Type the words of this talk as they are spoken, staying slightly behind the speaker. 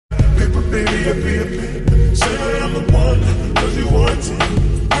But baby, say I am the one, cause you want to.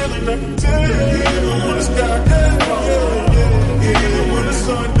 Really not pretend. Even when the sky can't fall, even when the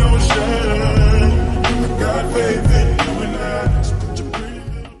sun don't shine, I got faith in you and I. So put your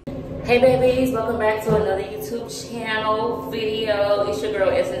breathing. Hey babies, welcome back to another YouTube channel video. It's your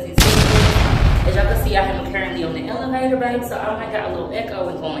girl SNC. As y'all can see, I am currently on the elevator, baby, so I might got a little echo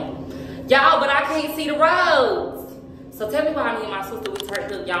going. Y'all, but I can't see the roads. So tell me why me and my sister, we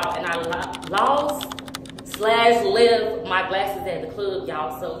turned up, y'all, and I lost/lived my glasses at the club,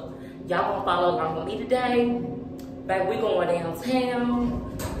 y'all. So y'all gonna follow along with me today. Baby, we going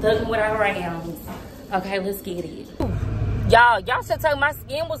downtown, thugging with our rounds. Okay, let's get it. Y'all should tell me my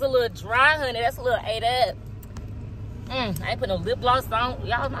skin was a little dry, honey. That's a little ate up. I ain't put no lip gloss on.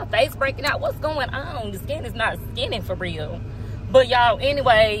 Y'all, my face breaking out. What's going on? The skin is not skinning for real. But y'all,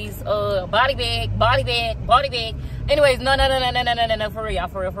 anyways, body bag. Anyways, no, for real,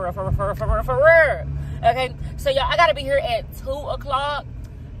 for real. Okay, so y'all, I gotta be here at 2 o'clock.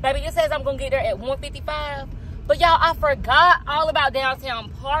 Baby, it says I'm gonna get there at 1:55. But y'all, I forgot all about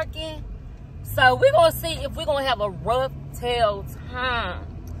downtown parking. So we're gonna see if we're gonna have a rough tail time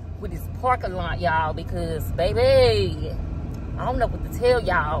with this parking lot, y'all, because baby, I don't know what to tell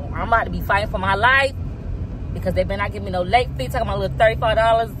y'all. I'm about to be fighting for my life because they better not give me no late fee. Talking about a little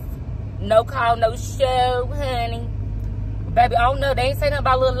 $35, no call, no show, honey. Baby, I don't know. They ain't saying nothing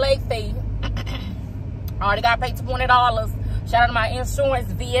about a little late fee. I already got paid $20. Shout out to my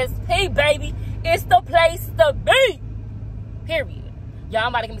insurance, VSP, baby. It's the place to be. Period. Y'all, I'm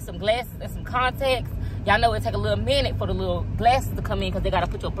about to give me some glasses and some contacts. Y'all know it take a little minute for the little glasses to come in because they got to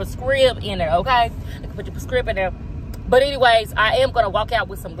put your prescription in there, okay? They can put your prescription in there. But anyways, I am going to walk out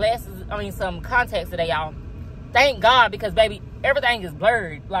with some glasses, some contacts today, y'all. Thank God, because, baby, everything is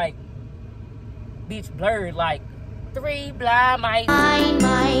blurred. Like, bitch, blurred. Like, 3 blind mice. Blind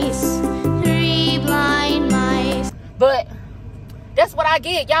mice. 3 blind mice. But that's what I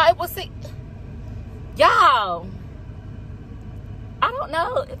get, y'all. It was sick. Y'all, I don't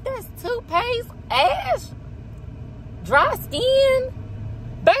know if there's toothpaste, ash, dry skin.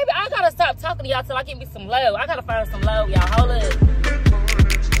 Baby, I gotta stop talking to y'all till I get me some low. I gotta find some low, y'all. Hold up.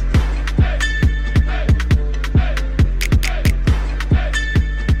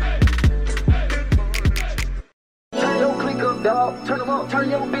 Turn your click up, dog. Turn them up. Turn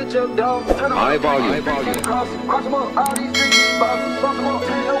your bitch up, dog. Turn them up. High volume. Cross them up. All these streets, boss. Cross them up.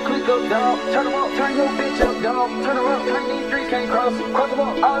 Turn your click up, dog. Turn them up. Turn your bitch up, dog. Turn them up. Turn these streets, can't cross. Cross them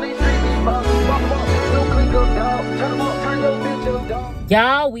up. All these streets, boss. Cross them up. Turn your click up, dog. Turn them up. Turn your bitch up, dog.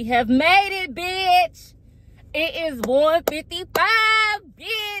 Y'all, we have made it, bitch. It is 1:55,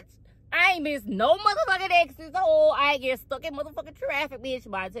 bitch. I ain't missed no motherfucking exits. Oh, I ain't get stuck in motherfucking traffic, bitch.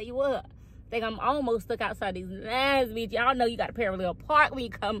 But I tell you what, I think I'm almost stuck outside these lines, bitch. Y'all know you got to parallel park when you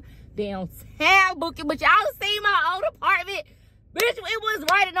come downtown booking. But y'all see my old apartment, bitch. It was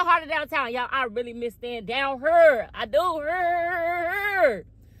right in the heart of downtown. Y'all, I really miss staying down here. I do her.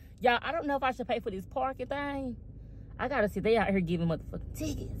 Y'all, I don't know if I should pay for this parking thing. I gotta see they out here giving motherfucking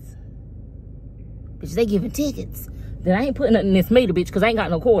tickets. Bitch, they giving tickets. Then I ain't putting nothing in this meter, bitch, because I ain't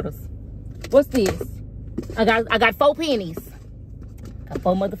got no quarters. What's this? I got 4 pennies. Got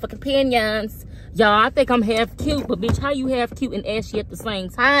 4 motherfucking pinions. Y'all, I think I'm half cute, but bitch, how you half cute and ashy at the same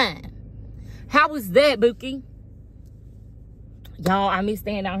time? How is that, Bookie? Y'all, I miss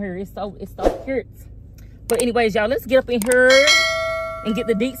staying down here. It's so cute. But anyways, y'all, let's get up in here and get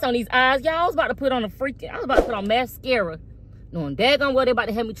the deets on these eyes. Y'all, I was about to put on mascara. Knowing daggone well they about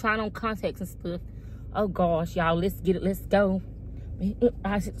to have me trying on contacts and stuff. Oh gosh, y'all, let's get it. Let's go.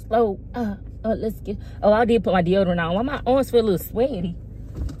 I said slow. Let's get. Oh, I did put my deodorant on. Why my arms feel a little sweaty?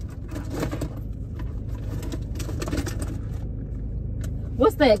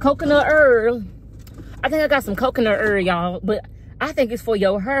 What's that? Coconut oil. I think I got some coconut oil, y'all. But I think it's for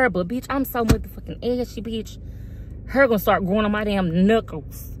your hair. But bitch, I'm so motherfucking ashy, bitch. Hair gonna start growing on my damn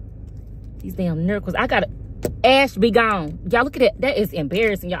knuckles. These damn knuckles. I gotta ash be gone. Y'all look at that. That is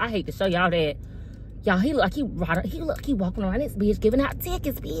embarrassing, y'all. I hate to show y'all that. Y'all, he look like he walking around this bitch giving out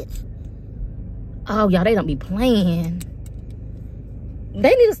tickets, bitch. Oh, y'all, they don't be playing.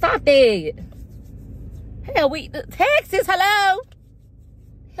 They need to stop that. Hell, taxes, hello?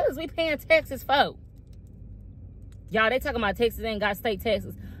 Hell is we paying taxes for? Y'all, they talking about Texas ain't got state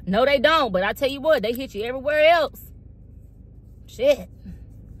taxes. No, they don't. But I tell you what, they hit you everywhere else. Shit.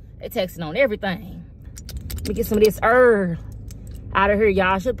 They taxing on everything. Let me get some of this herb out of here,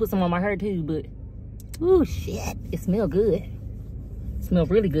 y'all. I should put some on my hair too, but ooh, shit. It smells good. It smells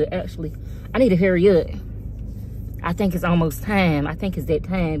really good, actually. I need to hurry up. I think it's almost time. I think it's that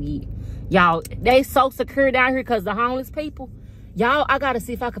time. Y'all, they so secure down here because the homeless people. Y'all, I gotta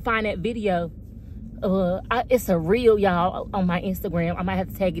see if I can find that video. It's a reel, y'all, on my Instagram. I might have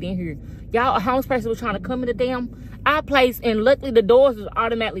to tag it in here. Y'all, a homeless person was trying to come in the damn our place, and luckily the doors was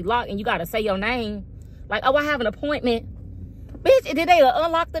automatically locked, and you gotta say your name. Like, oh, I have an appointment. Bitch, did they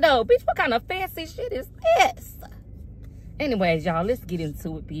unlock the door? Bitch, what kind of fancy shit is this? Anyways, y'all, let's get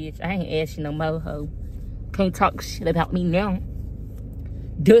into it, bitch. I ain't asking no more, ho. Can't talk shit about me now.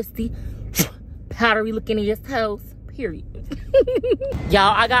 Dusty, powdery looking ass toes. Period.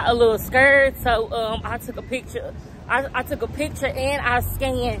 Y'all, I got a little skirt, so I took a picture. I took a picture and I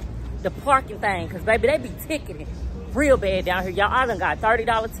scanned the parking thing, because baby, they be ticketing real bad down here. Y'all, I done got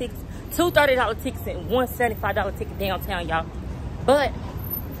 $30 tickets, two $30 tickets and one $75 ticket downtown, y'all. But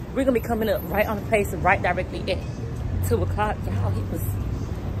we're gonna be coming up right on the place, right directly at 2 o'clock. Y'all, it was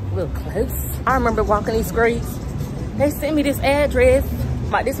a little close. I remember walking these streets. They sent me this address.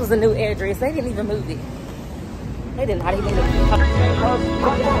 Like, this was a new address. They didn't even move it. They did not even move it.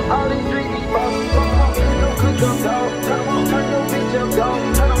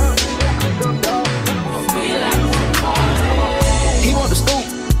 He want the scoop,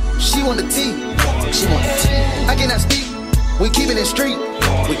 she want the tea. She want the tea. I cannot speak. We keeping it street.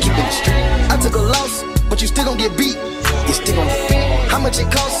 We keeping it street. I took a loss, but you still gon' get beat. You still gon' get beat. How much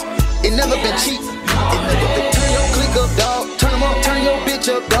it costs? It never been cheap. It never been. Turn your click up, dog. Turn them up. Turn your bitch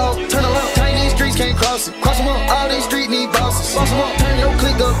up, dog. Turn them up. Turn these streets can't cross it. Cross them up. All these streets need bosses. Boss them up. Turn your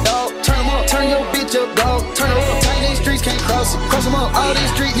click up, dog. Turn them up. Turn your bitch up, dog. Turn them up. Turn these streets can't cross it. Cross them up. All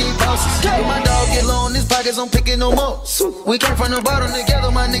these streets need bosses. When my dog get low in his pockets, I'm picking them up. We came from the bottom together,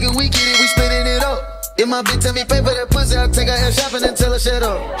 my nigga. We get it. We splitting it up. If my bitch tell me pay for that pussy, I'll take her ass shopping and tell her shut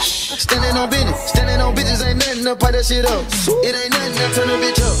up. Standing on business, standing on bitches ain't nothing to pipe that shit up. It ain't nothing to turn a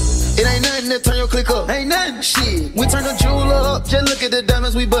bitch up. It ain't nothing to turn your click up. Ain't nothing, shit. We turn the jeweler up, just look at the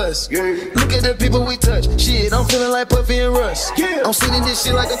diamonds we bust. Look at the people we touch. Shit, I'm feeling like Puffy and Russ. I'm sitting this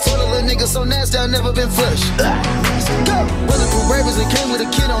shit like a toilet, little nigga so nasty, I never been flushed. Bulletproof ravers and came with a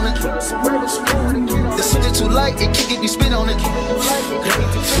kid on it. The subject too light, it kick if you spit on it.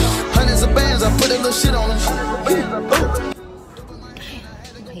 Hundreds of bands, I put a little shit on it.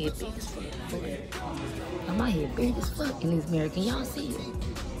 My head big as fuck. My head big as fuck in this mirror. Can y'all see it?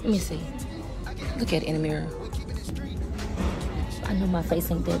 Let me see. Look at it in the mirror. I know my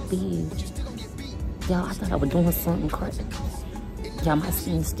face ain't that big. Y'all, I thought I was doing something crazy. Y'all, my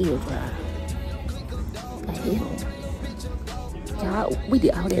skin's still dry. The hell? Y'all, we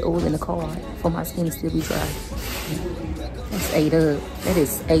did all that oil in the car for my skin to still be dry. That's ate up. That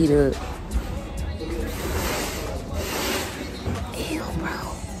is ate up. Ew, bro.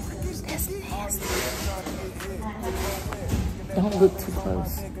 That's nasty. Don't look too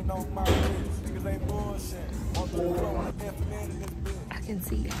close. I can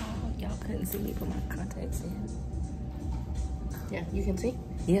see y'all. Y'all couldn't see me put my contacts in. Yeah, you can see?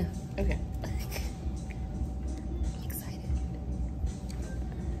 Yeah. Okay. I'm excited.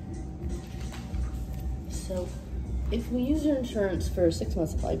 So, if we use your insurance for a 6-month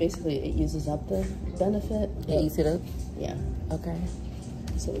supply, basically it uses up the benefit. It eats it up? Yeah. Okay.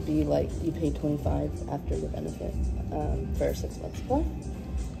 So it'd be like you pay $25 after the benefit for a 6-month supply.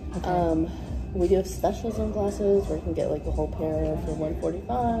 Okay. We do have specials on glasses where you can get like a whole pair for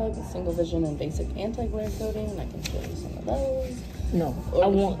 $145 with single vision and basic anti-glare coating. I can show you some of those. No, I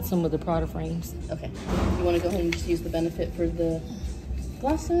want some of the Prada frames. Okay. You want to go ahead and just use the benefit for the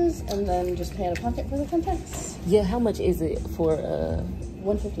glasses and then just pay out of pocket for the contacts? Yeah, how much is it for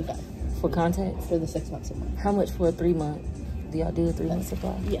 $155 for contacts? for the 6-month supply. How much for a 3-month? Do y'all do a 3-month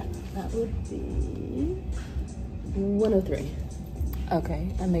supply? Yeah, that would be $103.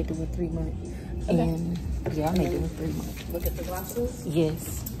 Okay, I may do a 3-month. Okay. And yeah, I may do a 3-month. Look at the glasses.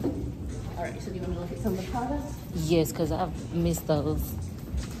 Yes. All right, so do you want to look at some of the products? Yes, because I've missed those.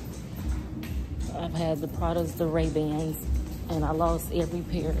 I've had the Pradas, the Ray-Bans, and I lost every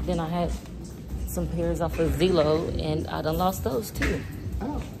pair. Then I had some pairs off of Zillow, and I done lost those too.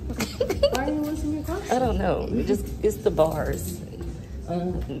 Oh. Why are you losing your glasses? I don't know. It's the bars.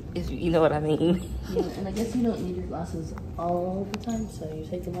 You know what I mean. Yeah, and I guess you don't need your glasses all the time, so you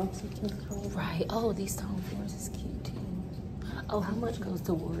take them off sometimes. Right. Oh, these stone floors is cute too. Oh, how much goes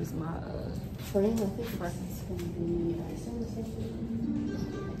towards my Frame, I think frame's going to be, I assume the same thing,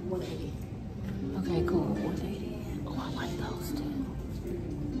 $180. Okay, cool. 180. Oh, I like those too.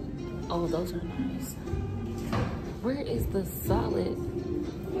 Oh, those are nice. Where is the solid?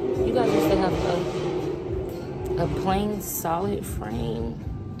 You guys used to have a plain solid frame,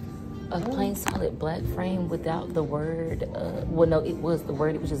 a plain solid black frame without the word. Well, no, it was the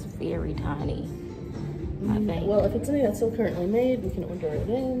word. It was just very tiny. I think. Well, if it's something that's still currently made, we can order it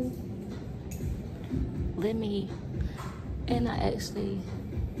in. Let me And I actually,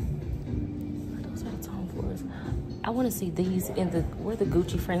 those are Tom Fords. I want to see these in the, where the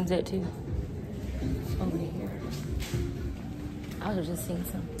Gucci frames at too. Over here. I was just seeing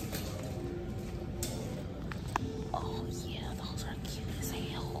some. Oh yeah, those are cute as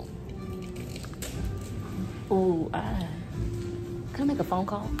hell. Oh, can I make a phone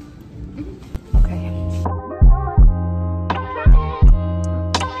call? Okay.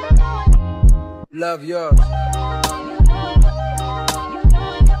 Love yours.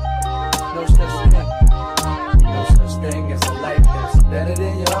 No such thing. No such thing as a life that's better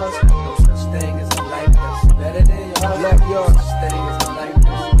than yours. No such thing as a life that's better than yours. Love yours. No such thing as a life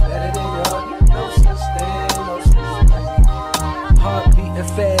that's better than yours. No such thing, no such thing. Heart beating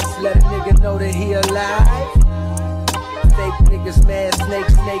fast, let a nigga know that he alive. Fake niggas mad,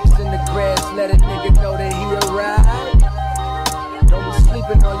 snakes in the grass, let a nigga know that he arrived. Don't be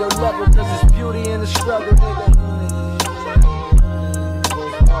sleeping on your level, cause it's beauty in the struggle, nigga.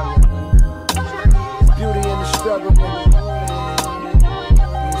 It's beauty in the struggle, nigga.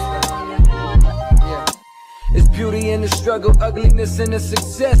 Yeah. It's beauty in the struggle, ugliness in the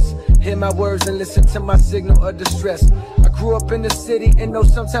success. Hear my words and listen to my signal of distress. I grew up in the city and know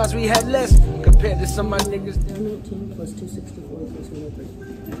sometimes we had less compared to some of my niggas. 19 plus 264 plus 103.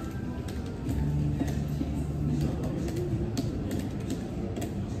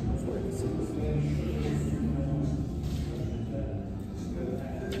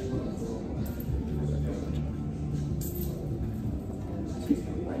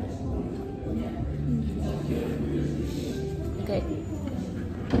 Okay.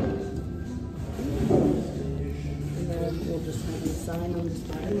 And then we'll just have you sign on this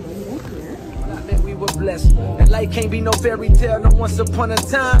button right here. That we were blessed. And life can't be no fairy tale, no once upon a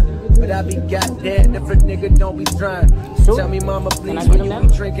time. But I be goddamn if a nigga don't be trying. So tell me, mama, please, when you be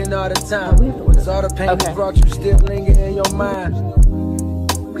drinking all the time. Cause all the pain you brought you still linger in your mind.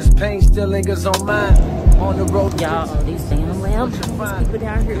 Cause pain still lingers on mine. On the road, y'all, these damn lamps, these people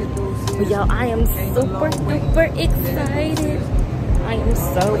down here. But y'all, I am super duper excited. I am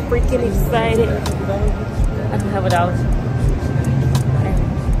so freaking excited. I don't have $1.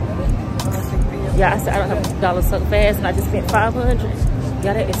 Yeah, I said I don't have $1 so fast, and I just spent $500.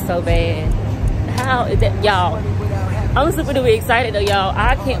 Y'all, that is so bad. How is that, y'all? I'm super duper excited though, y'all.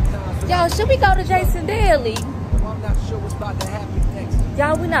 I can't. Y'all, should we go to Jason Daly?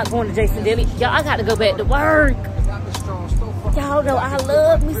 Y'all, we're not going to Jason Daly. Y'all, I got to go back to work. Y'all know I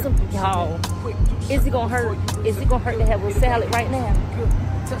love me some. Y'all, is it gonna hurt? Is it gonna hurt to have a salad right now?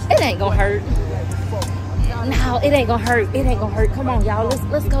 It ain't gonna hurt. No, it ain't gonna hurt. It ain't gonna hurt. Come on, y'all.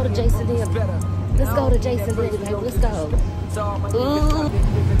 Let's go to Jason Daly. Let's go to Jason Daly, baby. Let's go. Ooh.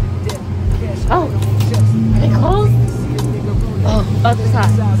 Oh, are they closed? Oh, other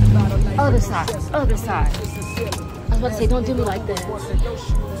side. Other side. Other side. I was about to say, don't do me like that.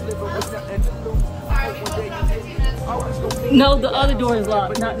 No, the other door is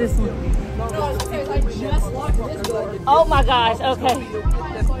locked, not this one. Oh my gosh, okay.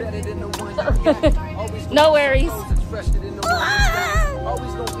 No worries.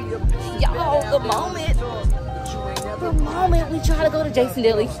 Y'all, the moment we try to go to Jason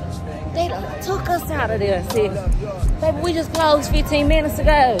Daly, they done took us out of there, sis. Baby, we just closed 15 minutes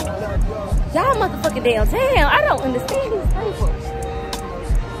ago. Y'all motherfucking downtown. I don't understand these people.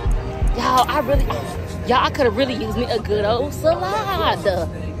 Y'all, I could have really used me a good old salad.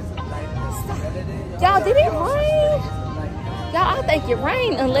 Y'all, did it rain? Y'all, I think it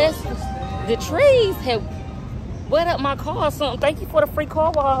rained unless the trees have wet up my car or something. Thank you for the free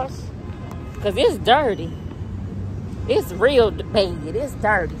car wash. Because it's dirty. It's real bad. It's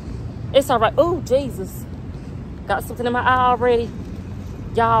dirty. It's all right. Oh, Jesus. Got something in my eye already.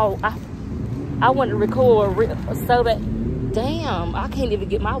 Y'all, I want to record so bad. Damn, I can't even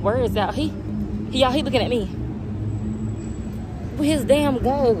get my words out. Y'all, he looking at me with his damn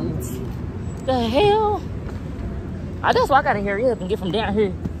goats. The hell? That's why I gotta hurry up and get from down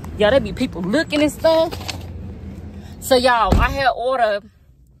here. Y'all, there be people looking and stuff. So y'all, I had ordered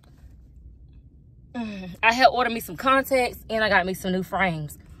me some contacts and I got me some new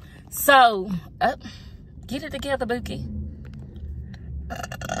frames. So, get it together, Bookie.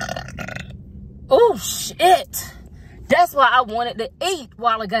 Oh shit. That's why I wanted to eat a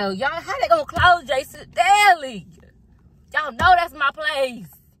while ago. Y'all, how they gonna close Jason Daly? Y'all know that's my place.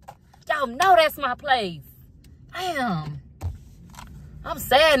 Y'all know that's my place. Damn. I'm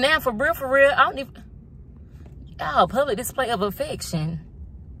sad now, for real, for real. I don't even... Y'all, public display of affection.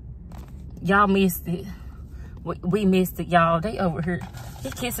 Y'all missed it. We missed it, y'all. They over here.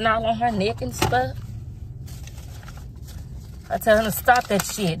 He kissing all on her neck and stuff. I tell him to stop that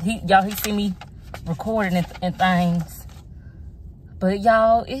shit. Y'all, he see me recording and things. But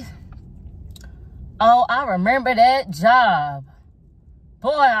y'all, oh, I remember that job.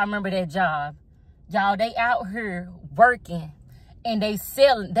 Boy, I remember that job. Y'all, they out here working and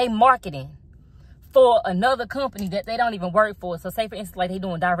they marketing for another company that they don't even work for. So say for instance, like they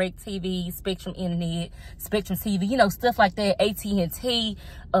doing DirecTV, Spectrum Internet, Spectrum TV, you know, stuff like that, AT&T,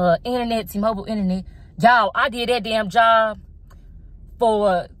 Internet, T-Mobile Internet. Y'all, I did that damn job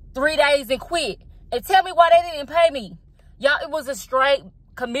for 3 days and quit. And tell me why they didn't pay me. Y'all, it was a straight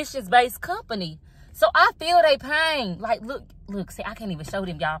commissions-based company. So I feel they pain. Like, look, see, I can't even show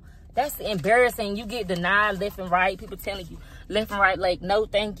them, y'all. That's embarrassing. You get denied left and right. People telling you left and right, like, no,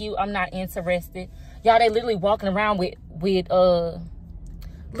 thank you. I'm not interested. Y'all, they literally walking around with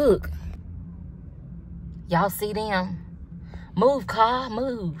look. Y'all see them? Move, car,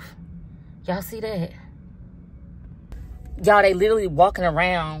 move. Y'all see that? Y'all, they literally walking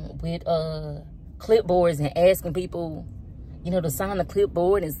around with clipboards and asking people, you know, to sign the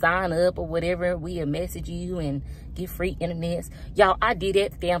clipboard and sign up or whatever. We'll message you and get free internets. Y'all, I did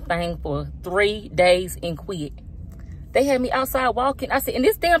that damn thing for 3 days and quit. They had me outside walking. I said, in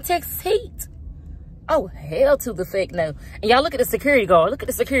this damn Texas heat. Oh, hell to the fake no. And y'all look at the security guard. Look at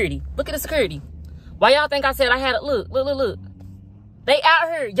the security. Look at the security. Why y'all think I said I had it? Look. They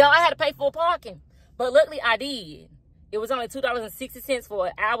out here. Y'all, I had to pay for parking. But luckily I did. It was only $2.60 for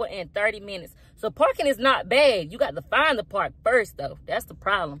an hour and 30 minutes. So parking is not bad. You got to find the park first, though. That's the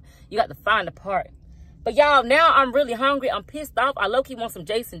problem. You got to find the park. But y'all, now I'm really hungry. I'm pissed off. I low-key want some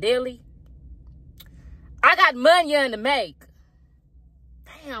Jason Deli. I got money to make.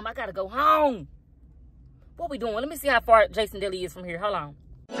 Damn, I got to go home. What we doing? Let me see how far Jason Deli is from here. Hold on.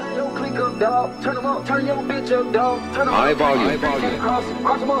 Turn your click up, dog. Turn them up, turn your bitch up, dog. Turn them up. High volume. Cross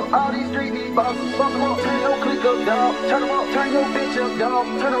them up, all these street beat bosses. Bump them up, turn your click up, dog. Turn them up, turn your bitch up, dog.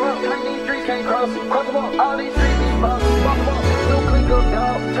 Turn them up, turn these streets can't cross. Cross them up, all these street beat bosses. Bump them up, turn your click up,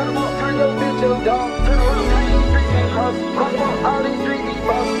 dog. Turn them up, turn your bitch up, dog. Turn them up, turn these streets can't cross. Cross them up, all these street beat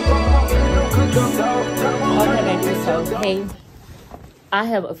bosses. Bump them up, turn your click up, dog. Turn them up, turn your bitch up, dog. Hey, I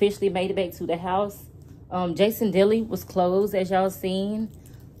have officially made it back to the house. Jason Deli was closed, as y'all seen.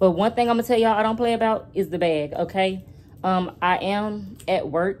 But one thing I'm going to tell y'all I don't play about is the bag, okay? I am at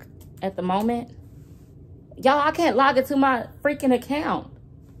work at the moment. Y'all, I can't log into my freaking account.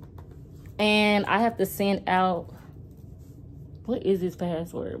 And I have to send out... What is this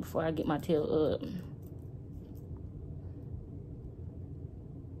password before I get my tail up?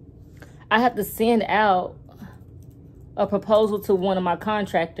 I have to send out a proposal to one of my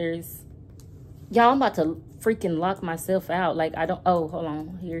contractors. Y'all, I'm about to freaking lock myself out. Like, I don't... Oh, hold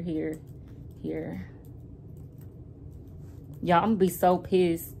on. Here. Y'all, I'm gonna be so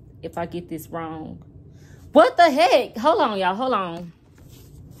pissed if I get this wrong. What the heck? Hold on, y'all. Hold on.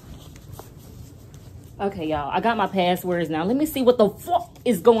 Okay, y'all. I got my passwords now. Let me see what the fuck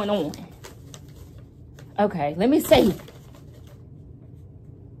is going on. Okay, let me see.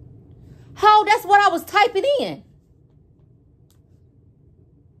 Oh, that's what I was typing in.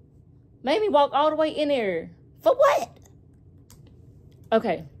 Made me walk all the way in there. For what?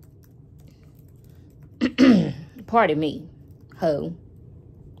 Okay. Pardon me, ho.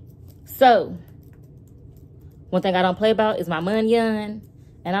 So, one thing I don't play about is my money, and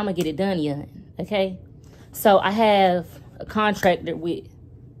I'm going to get it done, okay? So, I have a contractor with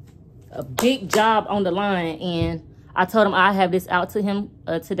a big job on the line, and I told him I have this out to him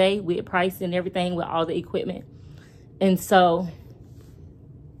today with price and everything, with all the equipment. And so...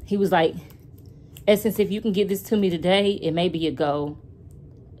 he was like, Essence, if you can get this to me today, it may be a go.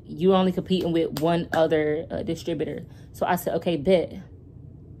 You only competing with one other distributor. So I said, okay, bet.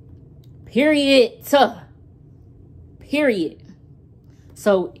 Period. So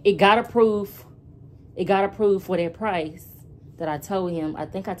it got approved. It got approved for that price that I told him. I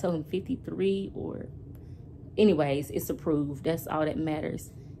think I told him 53 or... Anyways, it's approved. That's all that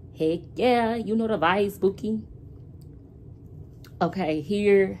matters. Heck yeah. You know the vibes, Bookie. Okay,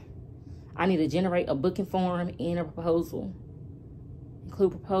 here I need to generate a booking form and a proposal.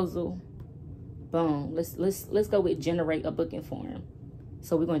 Include proposal. Boom. Let's go with generate a booking form.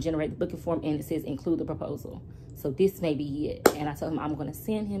 So we're going to generate the booking form and it says include the proposal. So this may be it. And I told him I'm going to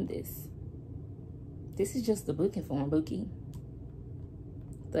send him this. This is just the booking form, Bookie.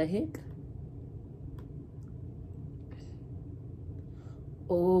 The heck?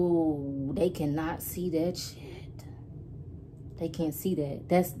 Oh, they cannot see that shit. They can't see that.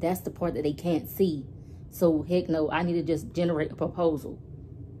 That's the part that they can't see. So, heck no, I need to just generate a proposal.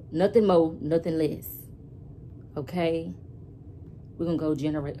 Nothing more, nothing less. Okay? We're going to go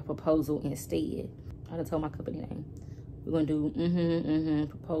generate a proposal instead. I done told my company name. We're going to do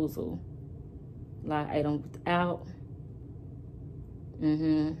proposal. Line item without.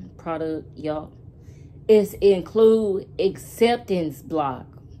 Product, y'all. It's include acceptance block.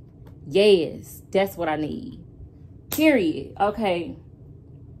 Yes, that's what I need. Period. Okay.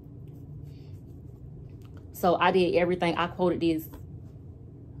 So I did everything. I quoted this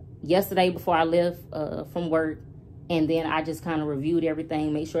yesterday before I left from work. And then I just kind of reviewed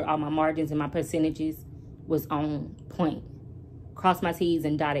everything, make sure all my margins and my percentages was on point. Crossed my T's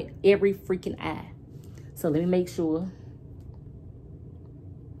and dotted every freaking I. So let me make sure.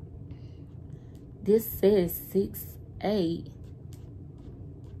 This says 6-8.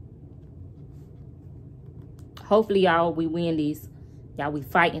 Hopefully, y'all, we win this. Y'all, we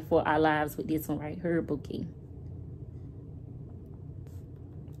fighting for our lives with this one right here, Bookie.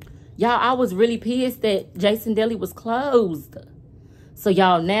 Y'all, I was really pissed that Jason Deli was closed. So,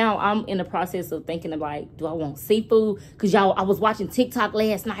 y'all, now I'm in the process of thinking of, like, do I want seafood? Because, y'all, I was watching TikTok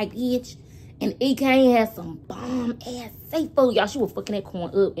last night, bitch. And E-Kane had some bomb-ass seafood. Y'all, she was fucking that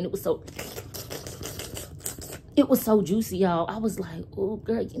corn up. And it was so... It was so juicy, y'all. I was like, oh,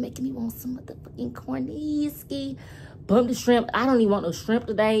 girl, you're making me want some motherfucking corniski. Bump the shrimp. I don't even want no shrimp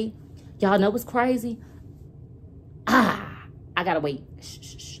today. Y'all know what's crazy? I gotta wait.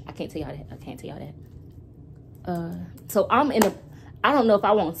 Shh. I can't tell y'all that. I can't tell y'all that. So I'm in a... I don't know if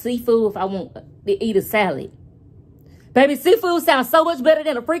I want seafood, if I want to eat a salad. Baby, seafood sounds so much better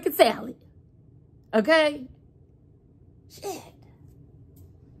than a freaking salad. Okay? Shit.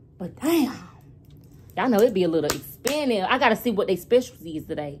 But damn. Y'all know it'd be a little expensive. I gotta see what their specialty is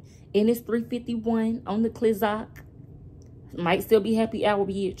today. And it's $3.51 on the Clizoc. Might still be happy hour,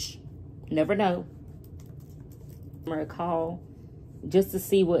 bitch. Never know. I'm gonna call just to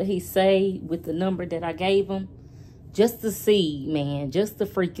see what he say with the number that I gave him. Just to see, man. Just to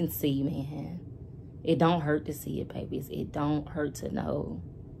freaking see, man. It don't hurt to see it, babies. It don't hurt to know.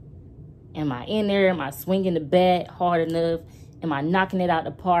 Am I in there? Am I swinging the bat hard enough? Am I knocking it out the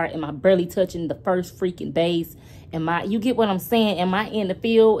park? Am I barely touching the first freaking base? Am I, you get what I'm saying? Am I in the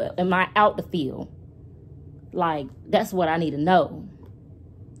field? Am I out the field? Like, that's what I need to know.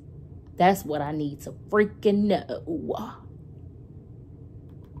 That's what I need to freaking know.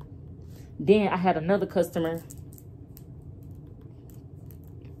 Then I had another customer.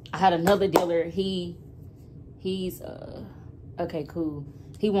 I had another dealer. He's, okay, cool.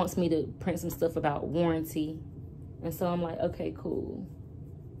 He wants me to print some stuff about warranty. And so I'm like, okay, cool.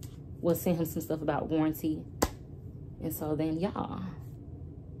 We'll send him some stuff about warranty. And so then, y'all.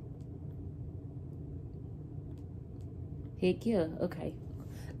 Heck yeah, okay.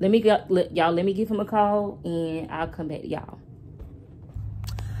 Let me give him a call and I'll come back to y'all.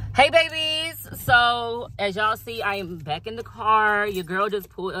 Hey, babies. So, as y'all see, I am back in the car. Your girl just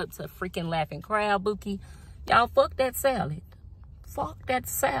pulled up to freaking Laughing Crab, Bookie. Y'all, fuck that salad. Fuck that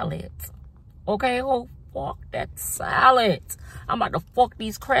salad. Okay, oh. Fuck that salad. I'm about to fuck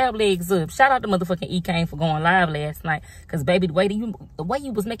these crab legs up. Shout out to motherfucking E-Kane for going live last night. Because, baby, the way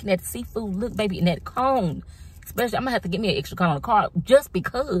you was making that seafood look, baby, in that cone. Especially, I'm going to have to get me an extra cone on the car just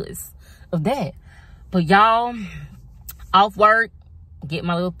because of that. But, y'all, off work, get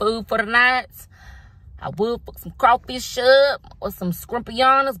my little food for the night. I would put some crawfish up or some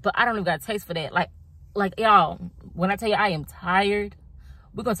scrumpianas, but I don't even got a taste for that. Like y'all, when I tell you I am tired,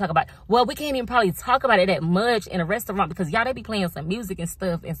 we're going to talk about, well, we can't even probably talk about it that much in a restaurant because, y'all, they be playing some music and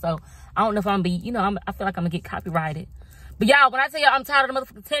stuff. And so, I don't know if I'm going to be, you know, I feel like I'm going to get copyrighted. But, y'all, when I tell you I'm tired of the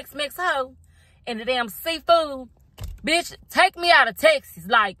motherfucking Tex-Mex hoe and the damn seafood, bitch, take me out of Texas.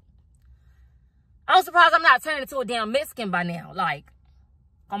 Like, I'm surprised I'm not turning into a damn Mexican by now. Like,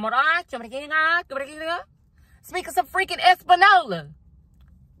 speaking some freaking Espanola.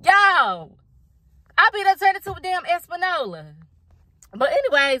 Yo, I be done turning into a damn Espanola. But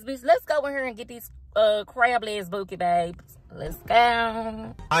anyways, bitch, let's go in here and get these crab legs, Bookie, babes. Let's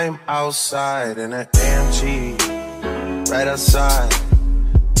go. I'm outside in an AMG, right outside,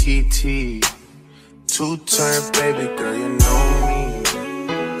 TT. Two-turn baby girl, you know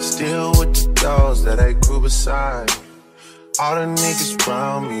me. Still with the dolls that I grew beside. All the niggas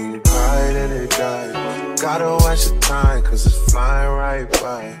around me, pride that they die. Gotta watch the time, cause it's flying right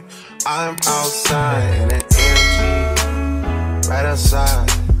by. I'm outside in an AMG, right outside,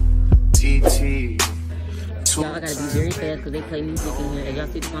 TT. Y'all, I gotta be very fast because they play music in here. As y'all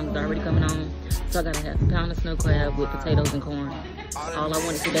see, the song's already coming on. So I gotta have a pound of snow crab with potatoes and corn. All I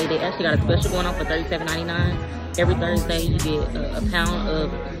wanted today, they actually got a special going on for $37.99. Every Thursday, you get a pound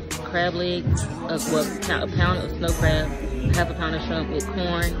of crab legs, a pound of snow crab, half a pound of shrimp with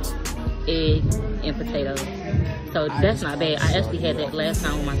corn, egg, and potatoes. So that's not bad. I actually had that last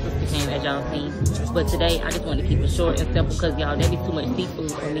time when my sister came, as y'all seen. But today, I just want to keep it short and simple because y'all, that be too much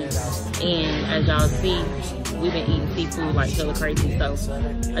seafood for me. And as y'all see, we've been eating seafood like hella crazy. So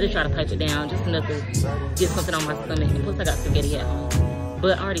I just try to pipe it down just enough to get something on my stomach. And plus, I got spaghetti at home.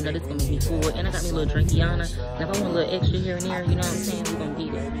 But I already know this is going to be full. And I got me a little drinkiana. And if I want a little extra here and there, you know what I'm saying? We're going to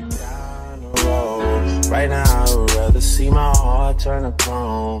get it. Right now, I would rather see my heart turn to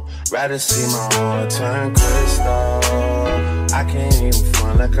chrome. Rather see my heart turn crystal. I can't even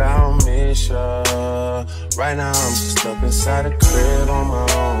front like I don't miss ya. Right now, I'm just stuck inside a crib on my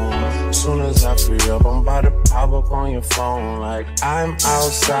own. Soon as I free up, I'm about to pop up on your phone. Like I'm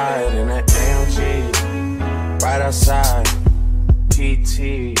outside in an AMG. Right outside,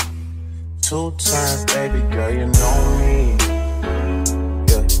 PT. 2-turn, baby girl, you know me.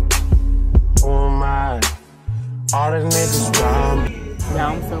 Who am I? All the niggas around me. Y'all,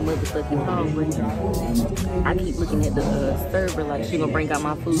 I'm so motherfucking hungry. I keep looking at the server like she gonna bring out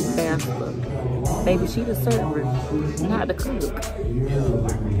my food faster. Baby, she the server, not the cook.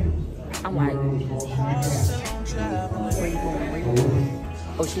 I'm like, where you going?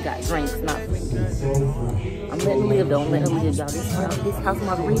 Oh, she got drinks, not drinks. I'm letting her live though. I'm letting her live, y'all. This house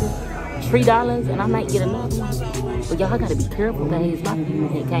margarita, $3, and I might get another one. But y'all gotta be careful, guys. My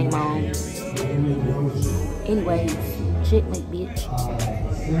food came on. Anyways, checkmate, bitch.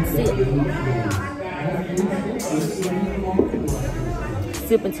 Sip.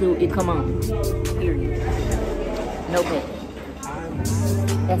 Sip until it come on. Period. No bad.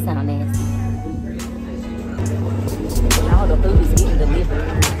 That sound nasty. All the food is getting delivered.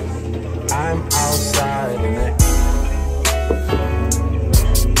 I'm outside in it.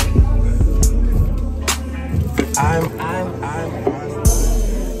 I'm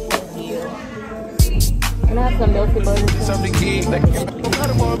Can I have some melted butter? something key.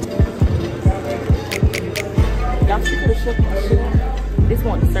 Y'all, she could've shook my shit. This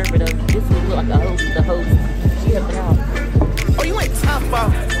one to serve it up. This one look like the host. She helping out. Oh, you ain't top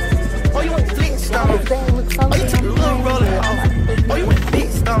off. Oh, you ain't Flintstones. That looks so Oh, you took a little roller off. Oh, you ain't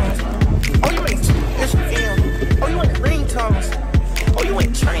Flintstones. Oh, you ain't Instagram. Oh, you ain't ringtones. Oh, you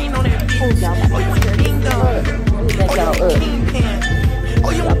ain't train on that bitch. Oh, you ain't ding dong. Oh, you ain't kingpin.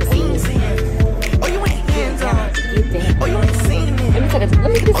 Oh, you ain't queen's hand. Oh, you ain't hands on. Oh, you ain't singing it. Let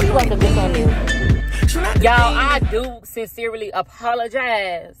me get this like a bit on you. Y'all, I do sincerely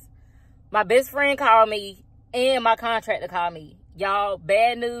apologize. My best friend called me and my contractor called me. Y'all,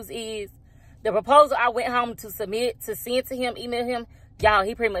 bad news is the proposal I went home to submit, to send to him, email him. Y'all,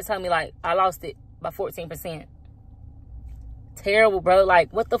 he pretty much told me, like, I lost it by 14%. Terrible, bro.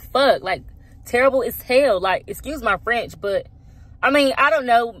 Like, what the fuck? Like, terrible as hell. Like, excuse my French, but I mean, I don't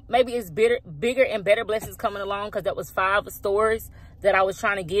know. Maybe it's bigger and better blessings coming along because that was 5 stores that I was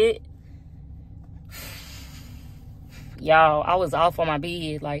trying to get. Y'all, I was off on my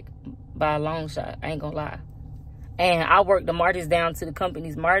bed, like, by a long shot. I ain't gonna lie. And I worked the margins down to the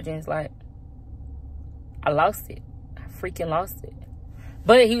company's margins. Like, I lost it. I freaking lost it.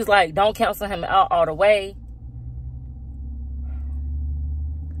 But he was like, don't cancel him out all the way.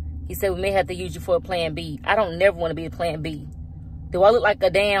 He said, we may have to use you for a plan B. I don't never want to be a plan B. Do I look like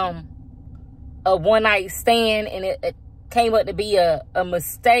a damn one-night stand and it came up to be a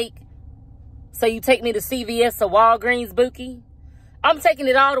mistake? So you take me to CVS or Walgreens, Bookie? I'm taking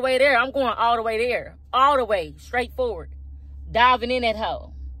it all the way there. I'm going all the way there. All the way. Straight forward. Diving in that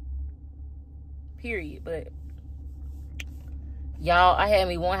hole. Period. But, y'all, I had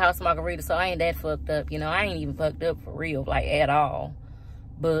me one house margarita, so I ain't that fucked up. You know, I ain't even fucked up for real, like, at all.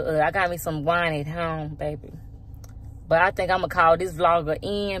 But I got me some wine at home, baby. But I think I'm going to call this vlogger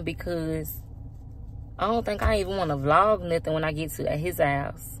in because I don't think I even want to vlog nothing when I get to at his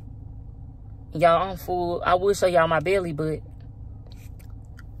house. Y'all, I'm full. I will show y'all my belly, but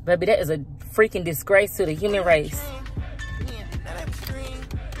baby, that is a freaking disgrace to the human race.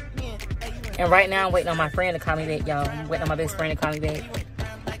 And right now, I'm waiting on my friend to call me back, y'all. I'm waiting on my best friend to call me back.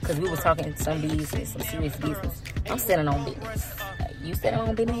 Because we was talking some business, some serious business. I'm standing on business. You standing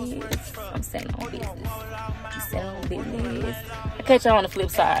on business? I'm standing on business. You standing on business? I'll catch y'all on the flip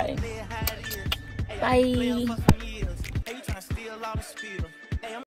side. Bye.